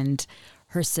boy, and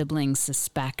her siblings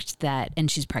suspect that,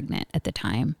 and she's pregnant at the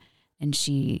time, and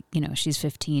she's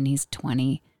 15, he's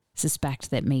 20, suspect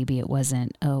that maybe it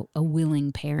wasn't a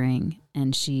willing pairing,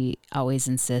 and she always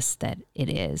insists that it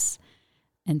is.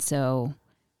 And so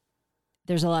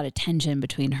there's a lot of tension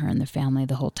between her and the family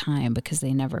the whole time because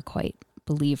they never quite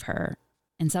believe her.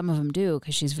 And some of them do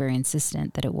because she's very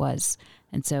insistent that it was.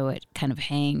 And so it kind of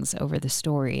hangs over the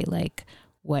story, like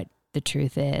what the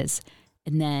truth is.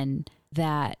 And then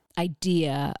that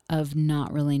idea of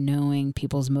not really knowing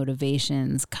people's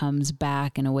motivations comes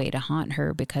back in a way to haunt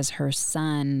her because her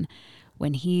son,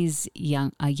 when he's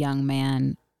a young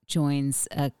man, joins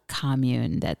a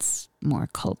commune that's more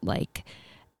cult-like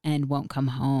and won't come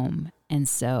home. And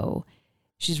so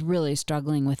she's really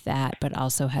struggling with that, but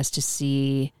also has to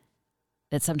see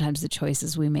that sometimes the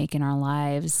choices we make in our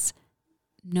lives,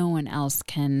 no one else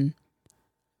can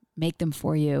make them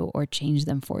for you or change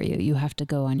them for you. You have to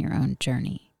go on your own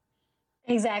journey.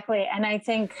 Exactly. And I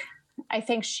think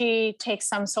she takes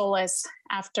some solace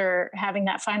after having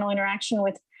that final interaction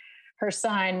with her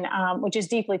son, which is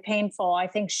deeply painful. I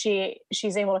think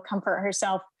she's able to comfort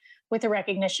herself with the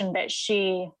recognition that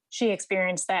she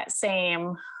experienced that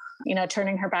same,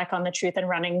 turning her back on the truth and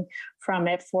running from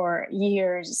it for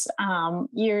years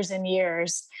and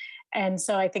years. And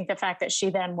so I think the fact that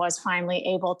she then was finally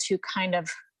able to kind of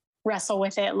wrestle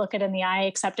with it, look it in the eye,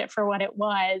 accept it for what it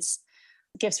was,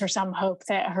 gives her some hope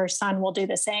that her son will do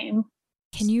the same.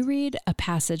 Can you read a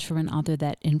passage from an author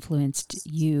that influenced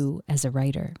you as a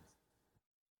writer?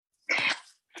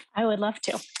 I would love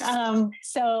to.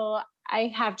 So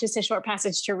I have just a short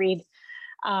passage to read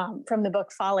from the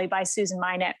book Folly by Susan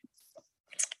Minot.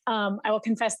 I will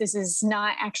confess this is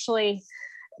not actually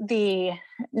the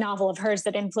novel of hers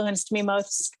that influenced me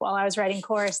most while I was writing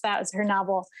Chorus. That was her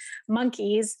novel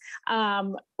Monkeys,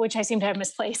 which I seem to have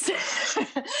misplaced.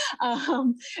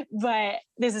 But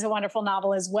this is a wonderful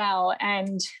novel as well.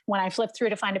 And when I flipped through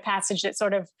to find a passage that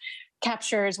sort of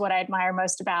captures what I admire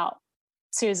most about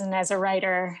Susan as a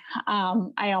writer,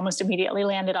 I almost immediately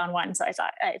landed on one. So I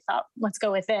thought, let's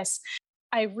go with this.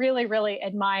 I really, really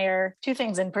admire two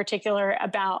things in particular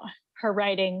about her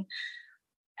writing: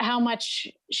 how much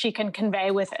she can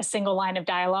convey with a single line of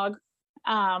dialogue,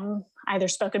 either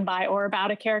spoken by or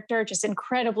about a character, just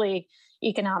incredibly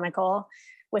economical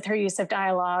with her use of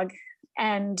dialogue.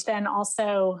 And then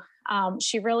also,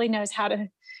 she really knows how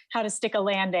to stick a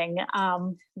landing.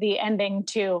 The ending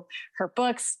to her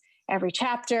books every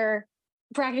chapter,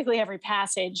 practically every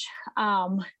passage,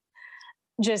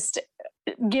 just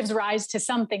gives rise to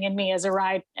something in me as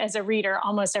a reader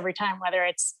almost every time, whether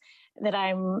it's that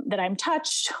I'm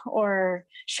touched or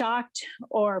shocked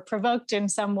or provoked in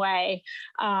some way.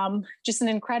 Just an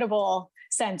incredible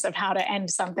sense of how to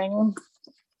end something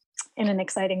in an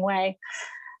exciting way.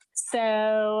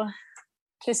 So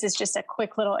this is just a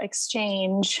quick little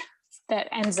exchange that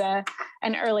ends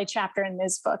an early chapter in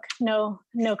this book. No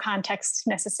context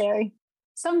necessary.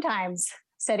 Sometimes,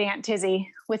 said Aunt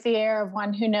Tizzy, with the air of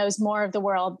one who knows more of the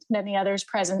world than the others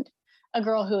present, a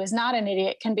girl who is not an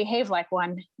idiot can behave like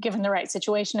one, given the right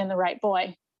situation and the right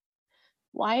boy.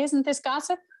 Why isn't this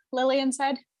gossip? Lillian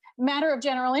said. Matter of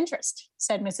general interest,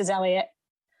 said Mrs. Elliot.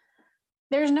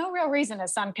 There's no real reason a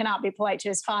son cannot be polite to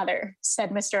his father,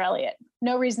 said Mr. Elliot.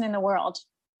 No reason in the world.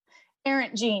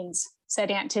 Errant genes, said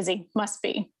Aunt Tizzy, must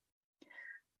be.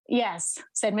 Yes,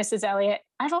 said Mrs. Elliot.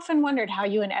 I've often wondered how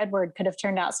you and Edward could have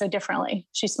turned out so differently.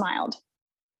 She smiled.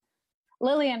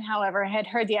 Lillian, however, had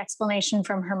heard the explanation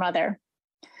from her mother.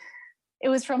 It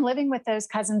was from living with those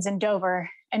cousins in Dover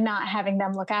and not having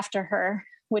them look after her,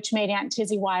 which made Aunt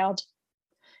Tizzy wild.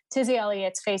 Tizzy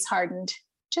Elliot's face hardened.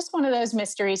 Just one of those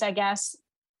mysteries, I guess.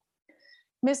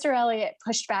 Mr. Elliot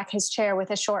pushed back his chair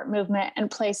with a short movement and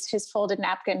placed his folded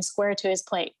napkin square to his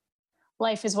plate.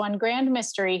 Life is one grand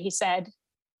mystery, he said.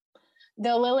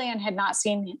 Though Lillian had not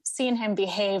seen him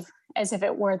behave as if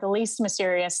it were the least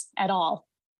mysterious at all.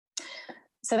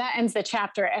 So that ends the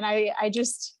chapter. And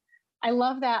I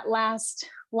love that last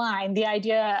line, the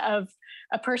idea of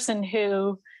a person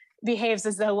who behaves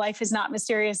as though life is not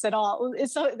mysterious at all.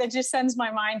 That just sends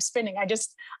my mind spinning.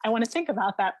 I want to think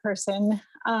about that person.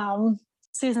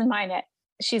 Susan Minot,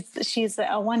 she's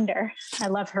a wonder. I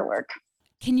love her work.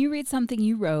 Can you read something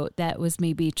you wrote that was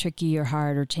maybe tricky or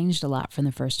hard or changed a lot from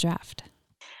the first draft?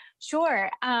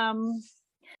 Sure.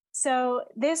 So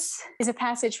this is a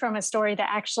passage from a story that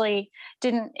actually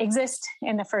didn't exist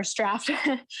in the first draft.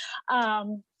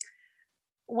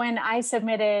 When I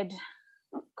submitted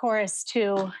Chorus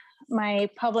to my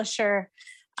publisher,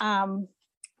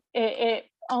 it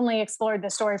only explored the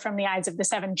story from the eyes of the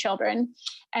 7 children.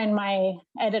 And my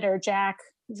editor, Jack,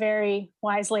 very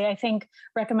wisely, I think,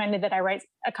 recommended that I write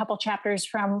a couple chapters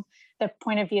from the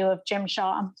point of view of Jim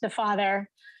Shaw, the father.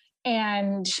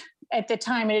 And at the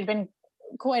time, it had been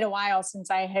quite a while since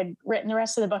I had written the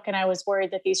rest of the book, and I was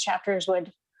worried that these chapters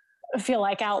would feel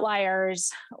like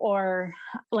outliers or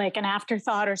like an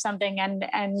afterthought or something.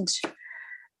 And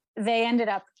they ended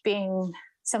up being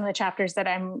some of the chapters that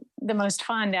I'm the most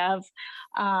fond of.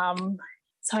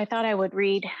 So I thought I would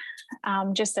read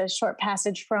just a short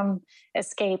passage from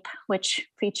Escape, which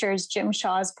features Jim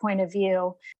Shaw's point of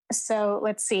view. So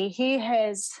let's see. He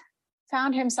has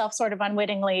found himself sort of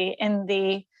unwittingly in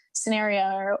the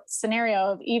scenario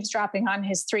of eavesdropping on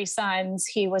his 3 sons.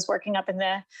 He was working up in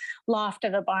the loft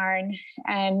of the barn,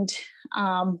 and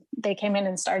they came in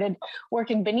and started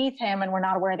working beneath him and were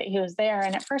not aware that he was there.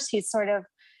 And at first he's sort of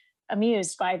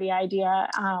amused by the idea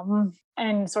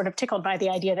and sort of tickled by the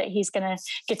idea that he's going to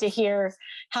get to hear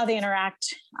how they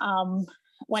interact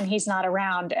when he's not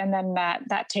around. And then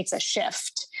that takes a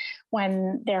shift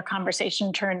when their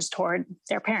conversation turns toward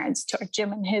their parents, toward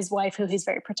Jim and his wife, who he's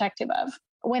very protective of.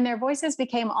 When their voices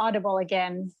became audible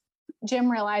again,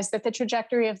 Jim realized that the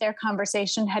trajectory of their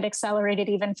conversation had accelerated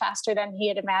even faster than he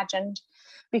had imagined,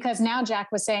 because now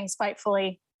Jack was saying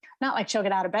spitefully, "Not like she'll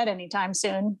get out of bed anytime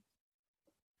soon."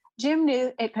 Jim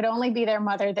knew it could only be their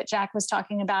mother that Jack was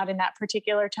talking about in that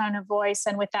particular tone of voice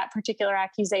and with that particular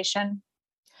accusation.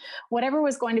 Whatever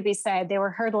was going to be said, they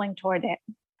were hurtling toward it.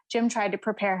 Jim tried to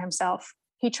prepare himself.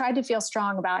 He tried to feel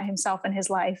strong about himself and his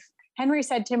life. Henry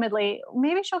said timidly,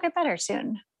 "Maybe she'll get better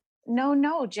soon."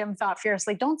 No, Jim thought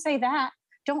fiercely. Don't say that.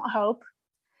 Don't hope.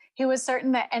 He was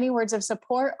certain that any words of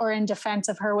support or in defense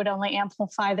of her would only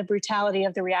amplify the brutality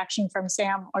of the reaction from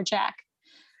Sam or Jack.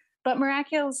 But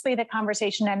miraculously, the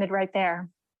conversation ended right there.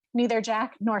 Neither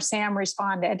Jack nor Sam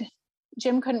responded.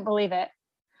 Jim couldn't believe it.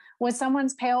 Was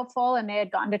someone's pail full and they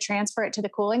had gone to transfer it to the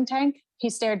cooling tank? He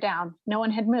stared down. No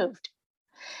one had moved.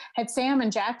 Had Sam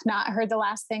and Jack not heard the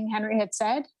last thing Henry had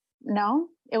said? No,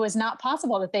 it was not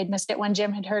possible that they'd missed it when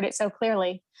Jim had heard it so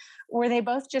clearly. Were they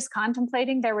both just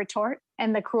contemplating their retort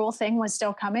and the cruel thing was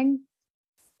still coming?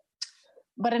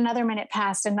 But another minute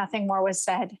passed and nothing more was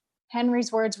said.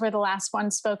 Henry's words were the last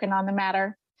ones spoken on the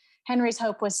matter. Henry's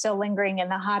hope was still lingering in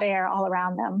the hot air all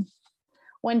around them.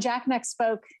 When Jack next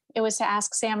spoke, it was to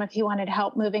ask Sam if he wanted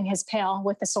help moving his pail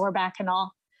with the sore back and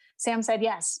all. Sam said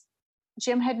yes.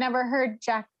 Jim had never heard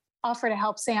Jack offer to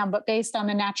help Sam, but based on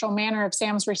the natural manner of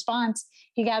Sam's response,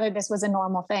 he gathered this was a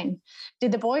normal thing.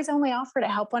 Did the boys only offer to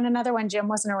help one another when Jim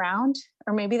wasn't around?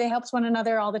 Or maybe they helped one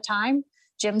another all the time?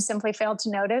 Jim simply failed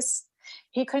to notice.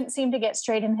 He couldn't seem to get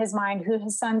straight in his mind who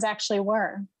his sons actually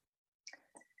were.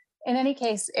 In any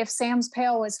case, if Sam's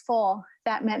pail was full,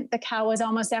 that meant the cow was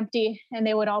almost empty and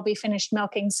they would all be finished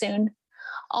milking soon.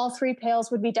 All 3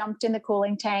 pails would be dumped in the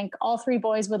cooling tank. All 3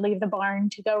 boys would leave the barn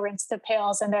to go rinse the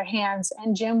pails in their hands,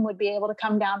 and Jim would be able to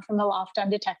come down from the loft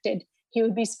undetected. He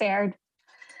would be spared.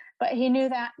 But he knew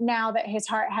that now that his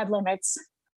heart had limits,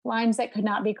 lines that could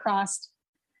not be crossed.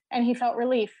 And he felt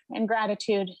relief and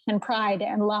gratitude and pride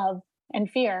and love and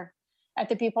fear at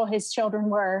the people his children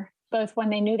were, both when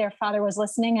they knew their father was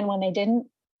listening and when they didn't,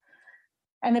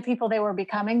 and the people they were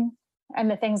becoming,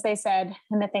 and the things they said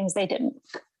and the things they didn't.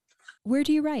 Where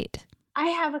do you write? I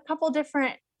have a couple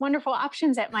different wonderful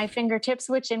options at my fingertips,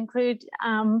 which include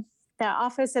the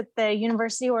office at the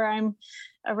university where I'm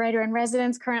a writer in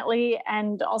residence currently,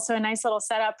 and also a nice little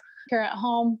setup here at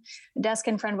home, a desk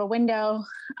in front of a window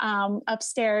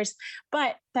upstairs.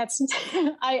 But that's,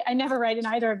 I never write in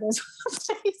either of those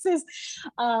places.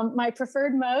 My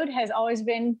preferred mode has always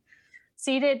been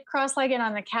seated cross-legged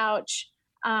on the couch,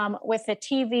 with the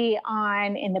TV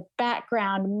on in the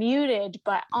background, muted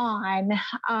but on,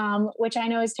 which I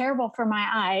know is terrible for my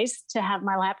eyes to have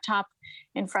my laptop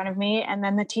in front of me and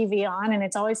then the TV on, and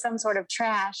it's always some sort of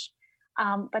trash.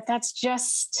 But that's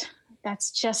just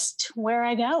where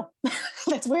I go.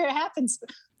 That's where it happens.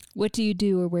 What do you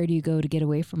do, or where do you go to get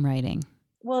away from writing?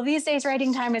 Well, these days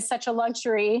writing time is such a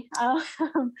luxury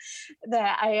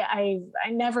that I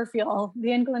never feel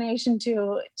the inclination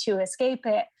to escape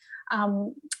it.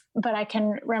 But I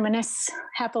can reminisce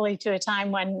happily to a time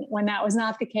when that was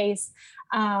not the case.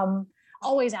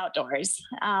 Always outdoors,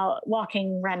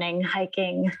 walking, running,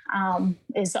 hiking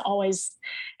is always,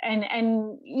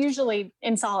 and usually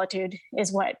in solitude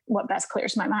is what best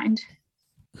clears my mind.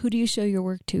 Who do you show your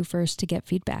work to first to get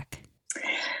feedback?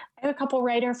 I have a couple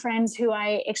writer friends who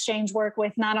I exchange work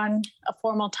with, not on a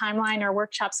formal timeline or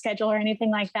workshop schedule or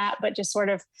anything like that, but just sort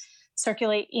of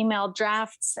circulate email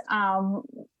drafts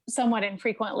somewhat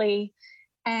infrequently.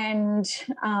 And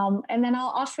then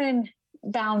I'll often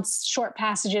bounce short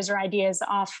passages or ideas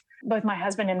off. Both my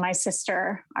husband and my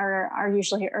sister are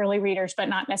usually early readers, but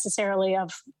not necessarily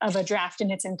of a draft in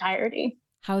its entirety.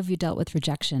 How have you dealt with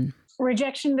rejection?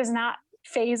 Rejection does not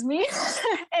faze me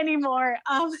anymore.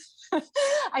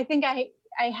 I think I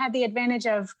had the advantage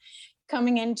of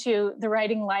coming into the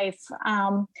writing life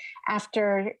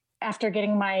after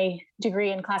getting my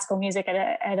degree in classical music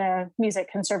at a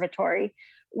music conservatory,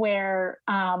 where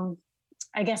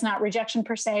I guess not rejection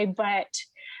per se, but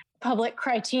public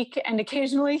critique and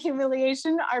occasionally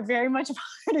humiliation are very much a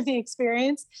part of the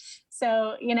experience.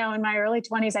 So, in my early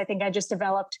 20s, I think I just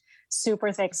developed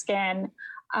super thick skin,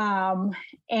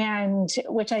 and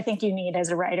which I think you need as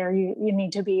a writer. You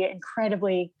need to be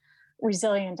incredibly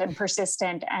resilient and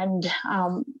persistent, and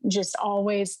just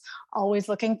always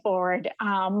looking forward,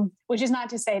 which is not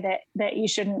to say that you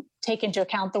shouldn't take into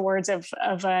account the words of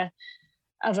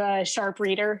a sharp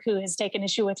reader who has taken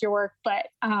issue with your work, but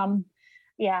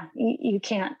you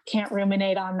can't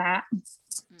ruminate on that.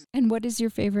 And what is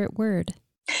your favorite word?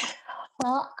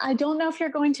 Well, I don't know if you're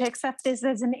going to accept this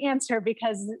as an answer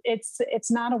because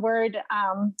it's not a word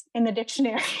in the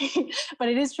dictionary, but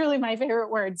it is truly my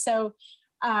favorite word. So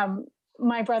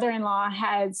my brother-in-law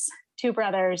has 2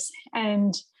 brothers,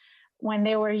 and when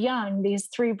they were young, these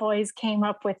 3 boys came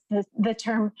up with the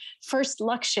term first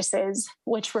luxuses,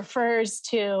 which refers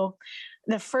to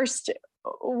the first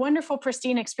wonderful,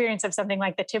 pristine experience of something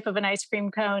like the tip of an ice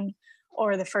cream cone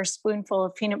or the first spoonful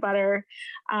of peanut butter.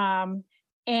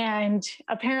 And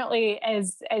apparently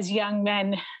as young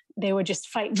men, they would just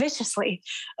fight viciously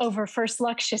over first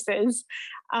luxuses.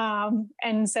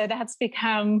 And so that's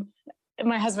become,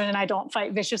 my husband and I don't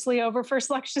fight viciously over first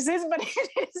luxuses, but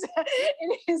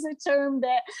it is a term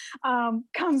that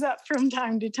comes up from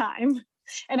time to time.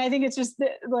 And I think it's just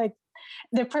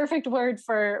the perfect word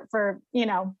for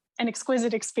an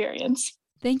exquisite experience.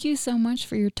 Thank you so much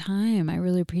for your time. I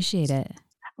really appreciate it.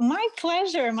 My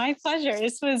pleasure. My pleasure.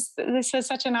 This was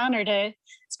such an honor to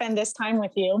spend this time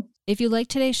with you. If you like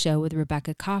today's show with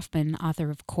Rebecca Kaufman, author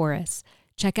of Chorus,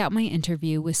 check out my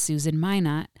interview with Susan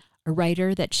Minot, a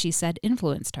writer that she said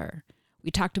influenced her. We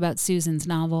talked about Susan's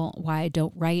novel, Why I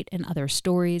Don't Write and Other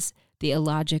Stories, the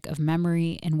illogic of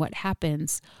memory, and what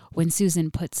happens when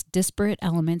Susan puts disparate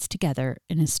elements together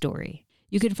in a story.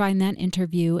 You can find that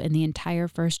interview and the entire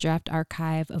First Draft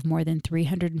archive of more than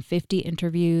 350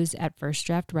 interviews at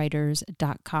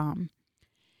firstdraftwriters.com.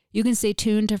 You can stay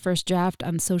tuned to First Draft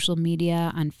on social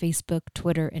media on Facebook,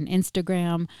 Twitter, and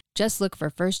Instagram. Just look for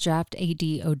First Draft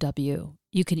ADOW.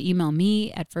 You can email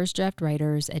me at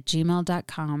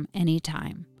firstdraftwriters@gmail.com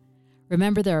anytime.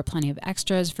 Remember, there are plenty of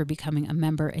extras for becoming a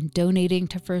member and donating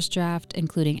to First Draft,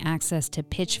 including access to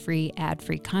pitch-free,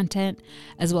 ad-free content,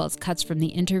 as well as cuts from the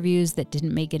interviews that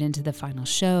didn't make it into the final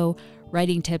show,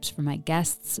 writing tips for my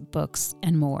guests, books,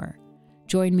 and more.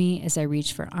 Join me as I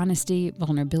reach for honesty,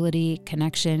 vulnerability,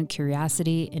 connection,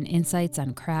 curiosity, and insights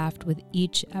on craft with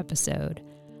each episode.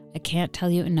 I can't tell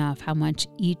you enough how much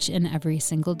each and every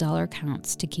single dollar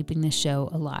counts to keeping this show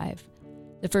alive.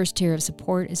 The first tier of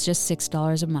support is just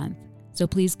 $6 a month, so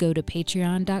please go to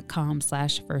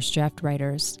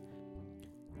patreon.com/firstdraftwriters.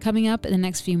 Coming up in the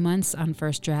next few months on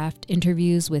First Draft,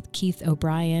 interviews with Keith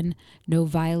O'Brien, No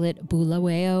Violet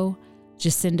Bulawayo,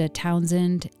 Jacinda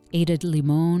Townsend, Ada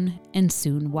Limon, and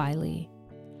Soon Wiley.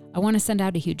 I want to send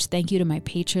out a huge thank you to my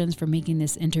patrons for making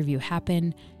this interview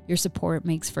happen. Your support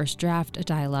makes First Draft a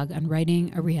dialogue on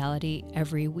writing a reality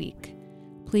every week.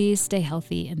 Please stay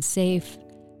healthy and safe.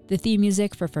 The theme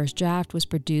music for First Draft was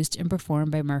produced and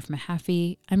performed by Murph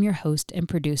Mahaffey. I'm your host and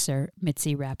producer,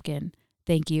 Mitzi Rapkin.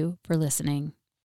 Thank you for listening.